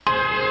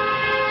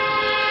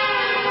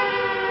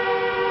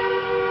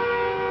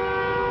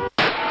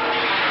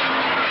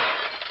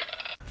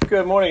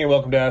Good morning and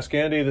welcome to Ask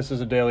Andy. This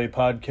is a daily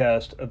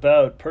podcast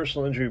about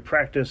personal injury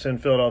practice in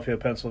Philadelphia,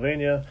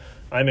 Pennsylvania.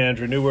 I'm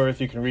Andrew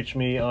Neuwirth. You can reach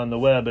me on the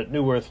web at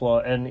Neuwirth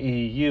Law,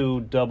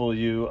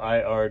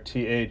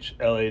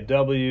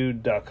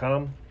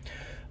 NEUWIRTHLAW.com.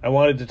 I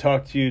wanted to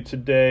talk to you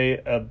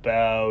today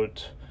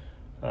about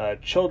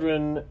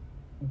children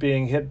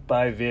being hit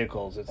by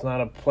vehicles. It's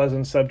not a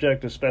pleasant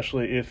subject,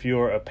 especially if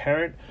you're a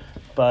parent,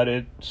 but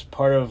it's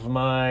part of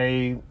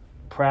my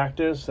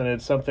practice and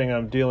it's something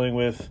I'm dealing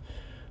with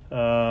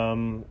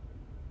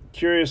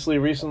curiously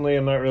recently.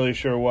 I'm not really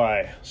sure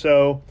why.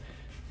 So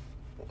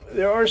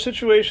there are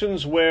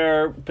situations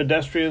where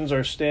pedestrians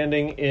are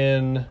standing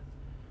in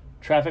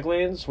traffic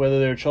lanes,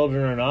 whether they're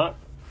children or not,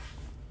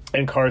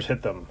 and cars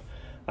hit them.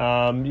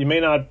 You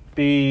may not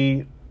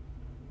be,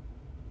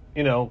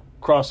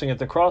 crossing at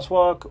the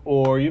crosswalk,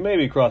 or you may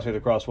be crossing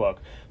at the crosswalk.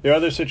 There are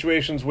other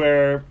situations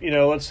where,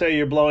 let's say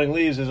you're blowing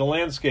leaves as a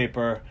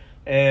landscaper,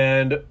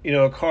 and,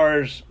 a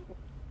car's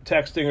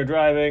texting and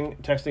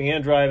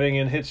driving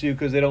and hits you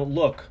because they don't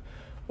look.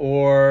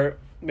 Or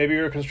maybe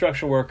you're a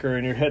construction worker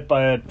and you're hit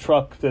by a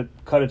truck that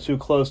cut it too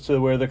close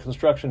to where the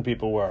construction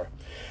people were.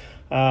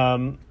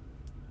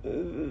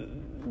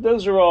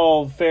 Those are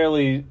all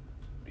fairly,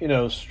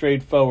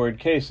 straightforward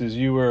cases.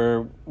 You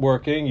were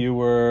working, you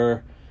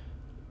were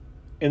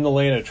in the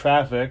lane of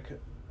traffic.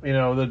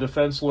 The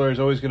defense lawyer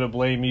is always going to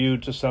blame you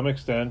to some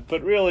extent,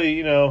 but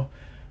really,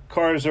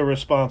 cars are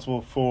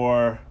responsible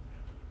for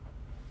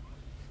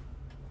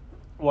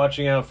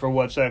watching out for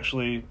what's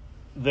actually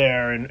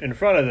there in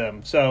front of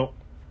them. So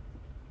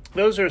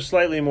those are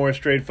slightly more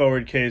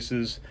straightforward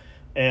cases,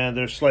 and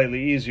they're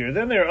slightly easier.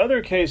 Then there are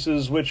other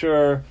cases which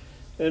are,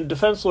 and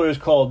defense lawyers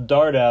call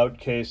dart out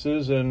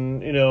cases,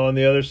 and on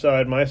the other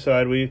side, my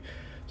side, we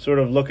sort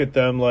of look at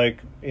them like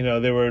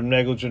they were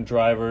negligent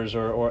drivers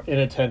or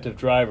inattentive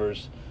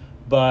drivers.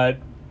 But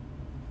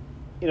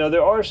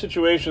there are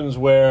situations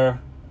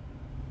where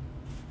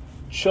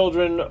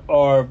children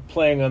are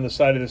playing on the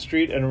side of the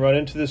street and run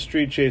into the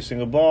street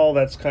chasing a ball.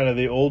 That's kind of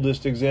the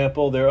oldest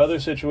example. There are other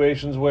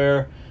situations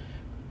where,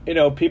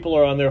 people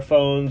are on their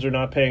phones or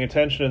not paying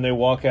attention and they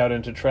walk out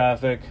into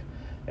traffic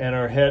and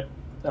are hit.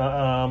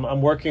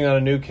 I'm working on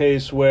a new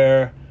case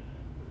where,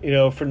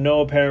 for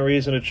no apparent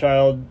reason, a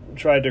child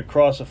tried to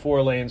cross a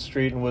 4-lane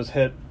street and was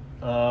hit,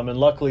 and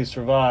luckily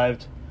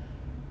survived.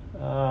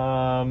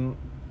 And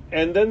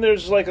then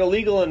there's like a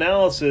legal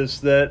analysis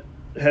that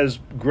has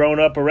grown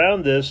up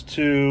around this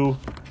to,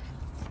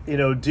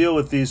 deal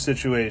with these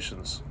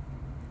situations.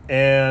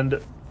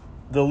 And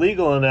the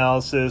legal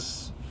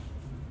analysis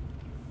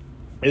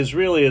is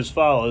really as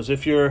follows.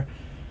 If you're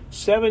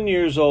 7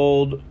 years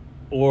old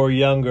or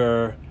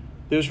younger,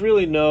 there's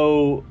really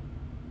no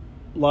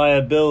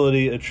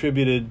liability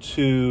attributed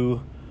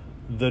to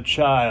the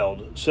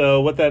child.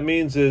 So what that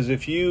means is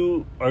if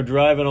you are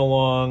driving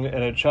along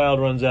and a child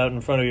runs out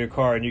in front of your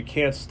car and you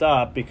can't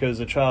stop because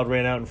the child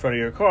ran out in front of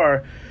your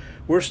car,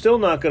 we're still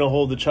not going to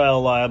hold the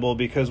child liable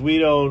because we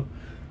don't,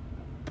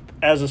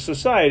 as a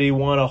society,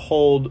 want to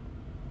hold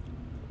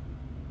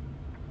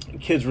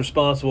kids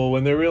responsible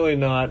when they're really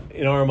not,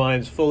 in our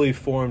minds, fully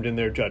formed in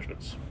their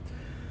judgments.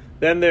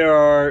 Then there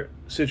are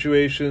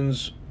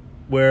situations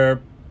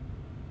where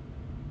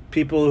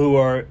people who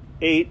are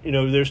 8,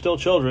 they're still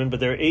children, but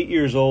they're 8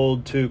 years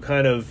old to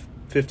kind of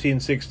 15,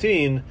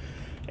 16,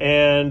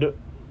 and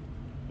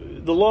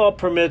the law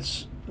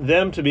permits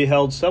them to be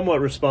held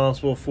somewhat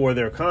responsible for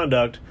their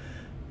conduct,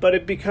 but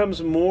it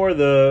becomes more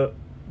the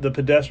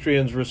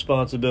pedestrian's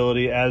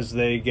responsibility as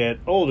they get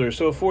older.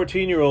 So a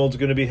 14-year-old is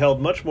going to be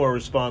held much more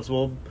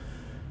responsible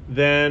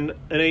than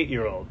an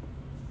 8-year-old.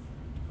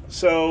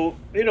 So,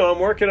 I'm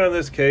working on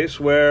this case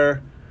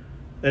where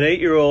an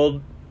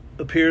 8-year-old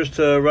appears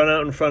to run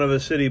out in front of a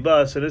city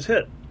bus and is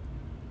hit.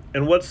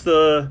 And what's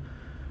the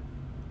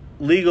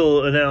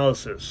legal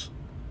analysis?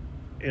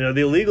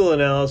 The legal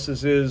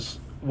analysis is,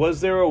 was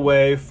there a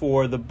way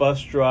for the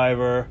bus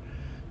driver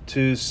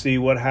to see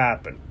what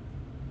happened?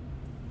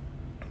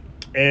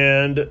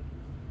 And,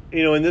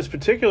 in this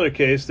particular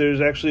case, there's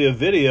actually a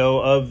video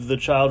of the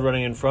child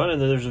running in front, and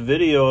then there's a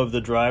video of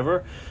the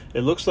driver.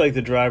 It looks like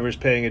the driver's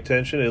paying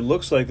attention. It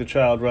looks like the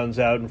child runs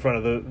out in front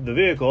of the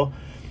vehicle.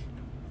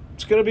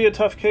 It's going to be a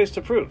tough case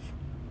to prove.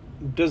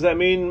 Does that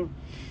mean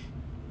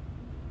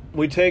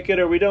we take it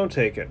or we don't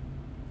take it?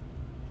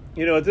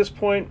 At this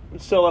point,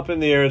 it's still up in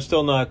the air. It's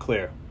still not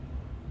clear.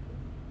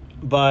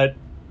 But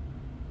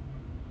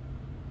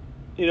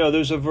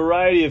there's a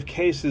variety of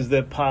cases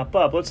that pop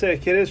up. Let's say a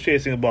kid is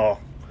chasing a ball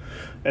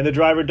and the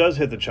driver does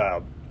hit the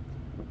child.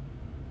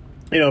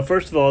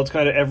 First of all, it's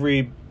kind of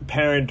every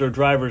parent or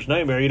driver's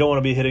nightmare. You don't want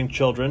to be hitting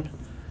children.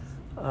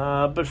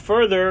 But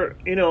further,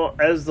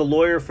 as the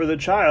lawyer for the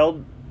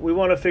child, we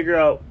want to figure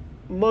out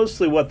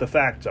mostly what the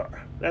facts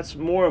are. That's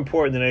more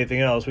important than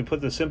anything else. We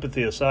put the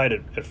sympathy aside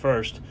at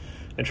first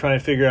and try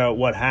and figure out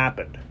what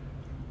happened.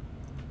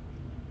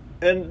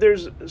 And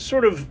there's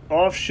sort of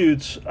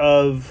offshoots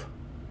of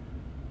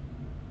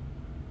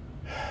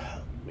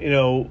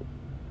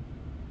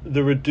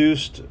the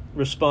reduced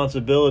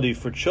responsibility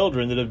for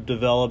children that have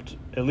developed,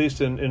 at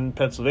least in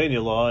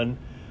Pennsylvania law. And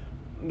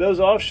those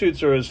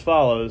offshoots are as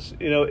follows.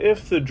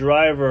 If the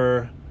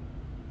driver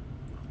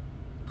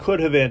could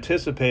have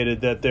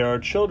anticipated that there are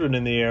children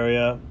in the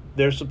area,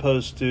 they're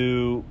supposed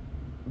to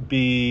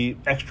be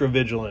extra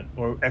vigilant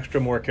or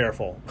extra more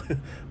careful,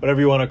 whatever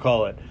you want to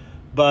call it.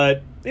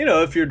 But,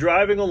 if you're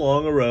driving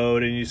along a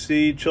road and you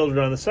see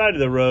children on the side of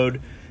the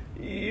road,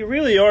 you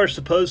really are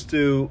supposed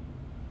to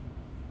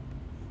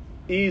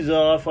ease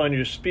off on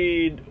your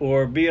speed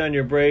or be on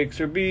your brakes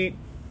or be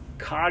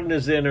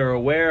cognizant or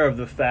aware of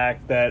the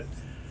fact that,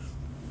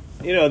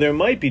 there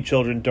might be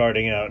children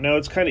darting out. Now,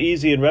 it's kind of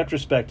easy in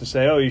retrospect to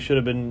say, oh, you should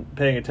have been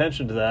paying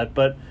attention to that.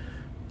 But,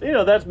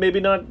 that's maybe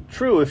not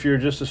true if you're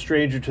just a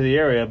stranger to the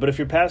area. But if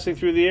you're passing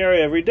through the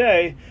area every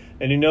day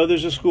and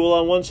there's a school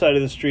on one side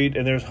of the street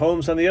and there's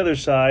homes on the other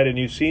side and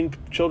you've seen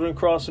children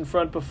cross in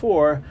front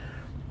before,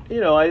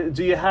 do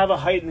you have a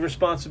heightened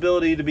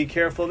responsibility to be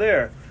careful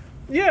there?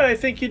 Yeah, I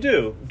think you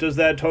do. Does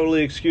that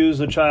totally excuse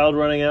a child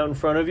running out in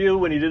front of you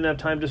when you didn't have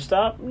time to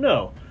stop?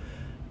 No.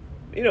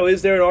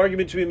 Is there an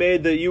argument to be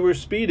made that you were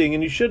speeding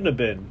and you shouldn't have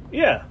been?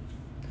 Yeah.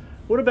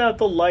 What about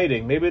the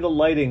lighting? Maybe the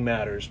lighting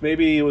matters.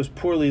 Maybe it was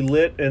poorly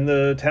lit and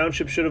the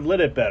township should have lit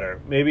it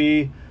better.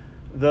 Maybe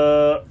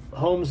the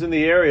homes in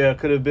the area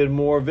could have been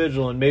more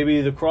vigilant.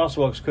 Maybe the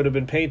crosswalks could have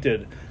been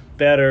painted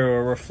better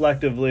or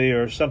reflectively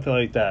or something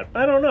like that.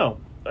 I don't know.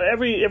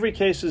 Every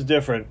case is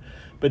different.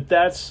 But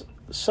that's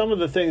some of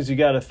the things you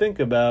got to think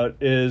about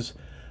is,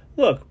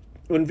 look,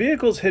 when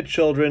vehicles hit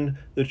children,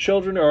 the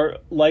children are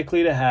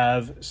likely to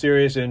have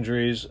serious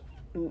injuries,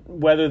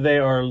 whether they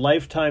are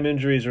lifetime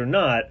injuries or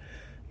not.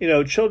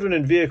 Children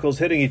and vehicles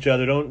hitting each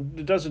other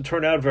it doesn't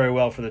turn out very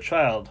well for the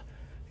child.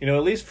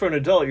 At least for an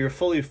adult, you're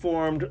fully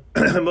formed.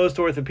 Most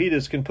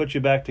orthopedists can put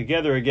you back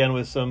together again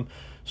with some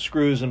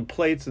screws and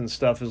plates and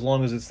stuff as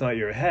long as it's not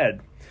your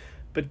head.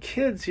 But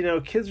kids,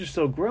 kids are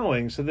still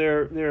growing, so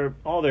they're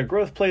all their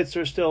growth plates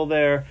are still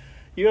there.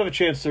 You have a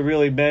chance to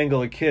really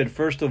mangle a kid,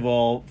 first of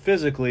all,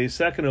 physically,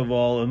 second of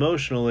all,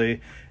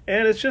 emotionally,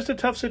 and it's just a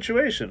tough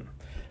situation.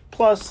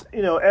 Plus,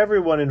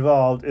 everyone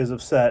involved is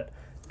upset,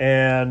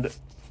 and,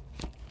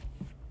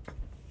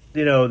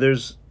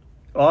 there's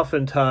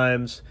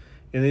oftentimes,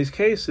 in these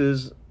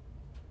cases,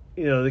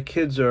 the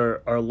kids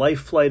are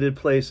life-flighted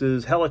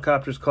places,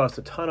 helicopters cost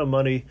a ton of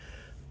money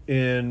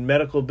in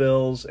medical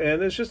bills,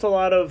 and there's just a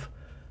lot of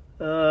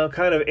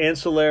kind of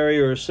ancillary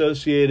or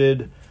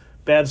associated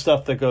bad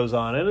stuff that goes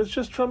on, and it's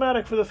just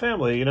traumatic for the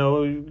family.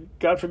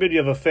 God forbid you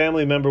have a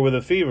family member with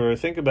a fever.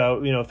 Think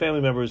about, a family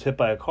member who's hit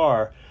by a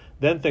car,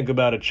 then think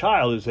about a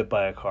child who's hit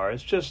by a car.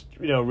 It's just,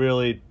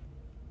 really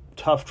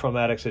tough,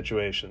 traumatic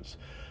situations.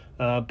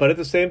 But at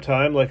the same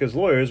time, like as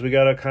lawyers, we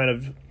got to kind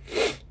of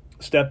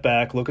step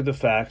back, look at the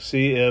facts,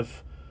 see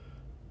if,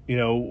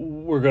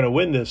 we're going to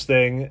win this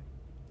thing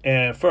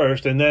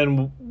first, and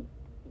then,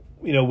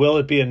 will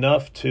it be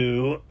enough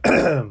to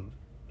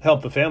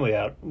help the family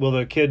out? Will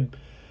the kid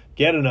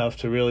get enough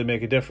to really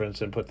make a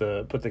difference and put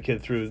the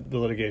kid through the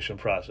litigation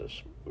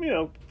process?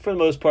 For the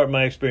most part,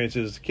 my experience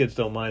is kids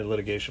don't mind the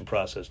litigation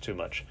process too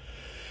much.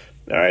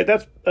 All right,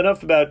 that's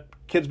enough about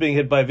kids being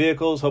hit by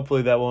vehicles.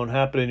 Hopefully that won't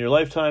happen in your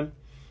lifetime,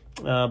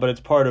 but it's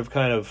part of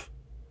kind of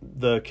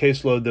the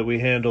caseload that we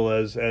handle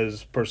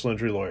as personal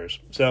injury lawyers.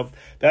 So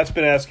that's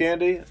been Ask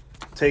Andy.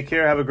 Take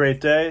care. Have a great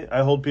day.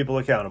 I hold people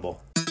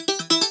accountable.